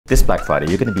This Black Friday,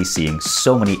 you're going to be seeing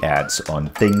so many ads on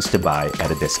things to buy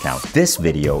at a discount. This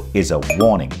video is a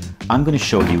warning. I'm going to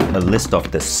show you a list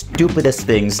of the stupidest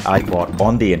things I bought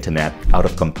on the internet out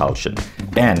of compulsion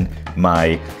and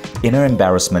my inner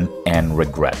embarrassment and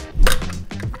regret.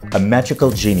 A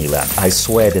magical genie lamp. I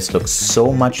swear this looks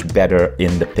so much better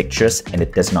in the pictures and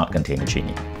it does not contain a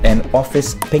genie. An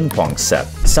office ping pong set.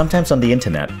 Sometimes on the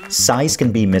internet, size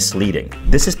can be misleading.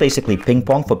 This is basically ping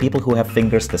pong for people who have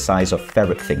fingers the size of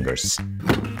ferret fingers.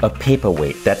 A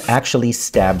paperweight that actually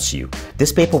stabs you.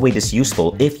 This paperweight is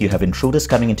useful if you have intruders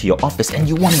coming into your office and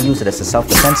you want to use it as a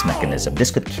self-defense mechanism. This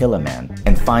could kill a man.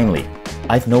 And finally,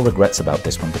 I've no regrets about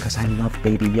this one because I love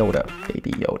Baby Yoda.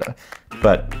 Baby Yoda.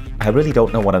 But I really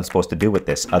don't know what I'm supposed to do with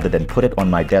this other than put it on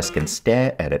my desk and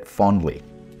stare at it fondly.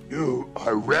 You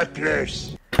are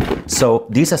reckless. So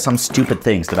these are some stupid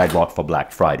things that I bought for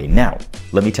Black Friday. Now,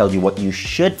 let me tell you what you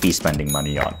should be spending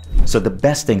money on. So the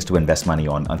best things to invest money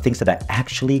on are things that are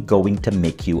actually going to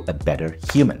make you a better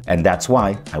human. And that's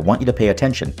why I want you to pay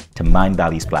attention to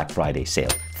Mindvalley's Black Friday sale.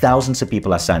 Thousands of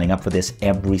people are signing up for this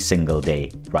every single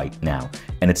day right now.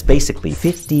 And it's basically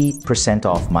 50%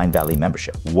 off Mindvalley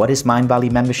membership. What is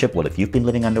Mindvalley membership? Well, if you've been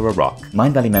living under a rock,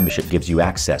 Mindvalley membership gives you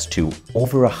access to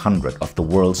over 100 of the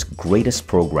world's greatest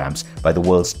programs by the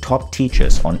world's top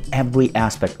teachers on every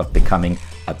aspect of becoming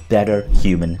a better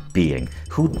human being.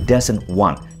 Who doesn't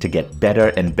want to get better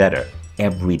and better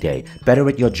every day? Better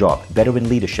at your job, better in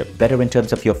leadership, better in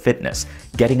terms of your fitness,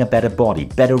 getting a better body,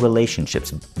 better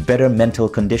relationships, better mental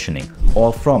conditioning,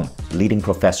 all from leading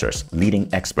professors,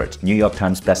 leading experts, New York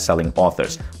Times best-selling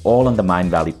authors, all on the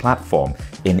Mindvalley platform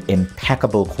in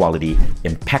impeccable quality,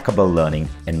 impeccable learning,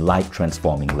 and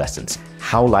life-transforming lessons.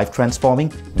 How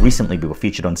life-transforming? Recently, we were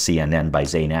featured on CNN by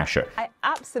Zane Asher. I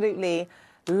absolutely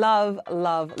love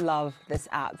this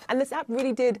app. And this app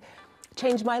really did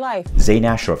change my life. Zane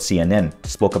Asher of CNN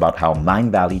spoke about how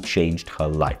Mindvalley changed her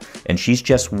life. And she's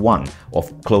just one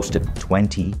of close to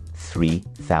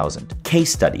 23,000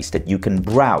 case studies that you can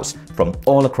browse from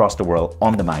all across the world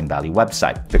on the Mindvalley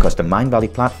website. Because the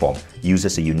Mindvalley platform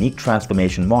uses a unique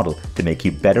transformation model to make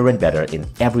you better and better in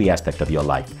every aspect of your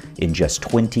life in just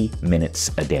 20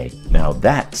 minutes a day. Now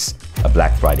that's a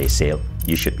Black Friday sale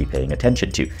you should be paying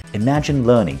attention to. Imagine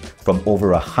learning from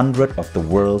over 100 of the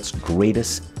world's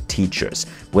greatest teachers.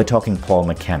 We're talking Paul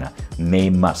McKenna, Mae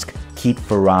Musk, Keith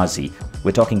Ferrazzi.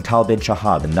 We're talking Tal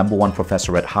Ben-Shahar, the #1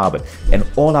 professor at Harvard. And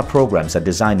all our programs are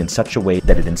designed in such a way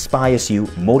that it inspires you,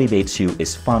 motivates you,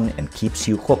 is fun, and keeps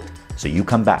you hooked. So you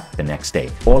come back the next day.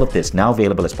 All of this now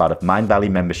available as part of Mindvalley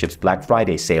membership's Black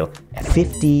Friday sale at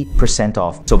 50%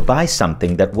 off. So buy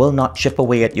something that will not chip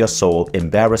away at your soul,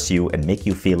 embarrass you, and make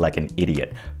you feel like an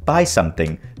idiot. Buy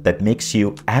something that makes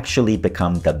you actually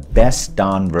become the best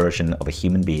darn version of a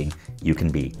human being you can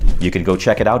be. You can go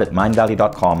check it out at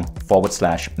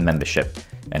mindvalley.com/membership.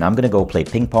 And I'm gonna go play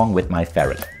ping pong with my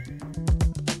ferret.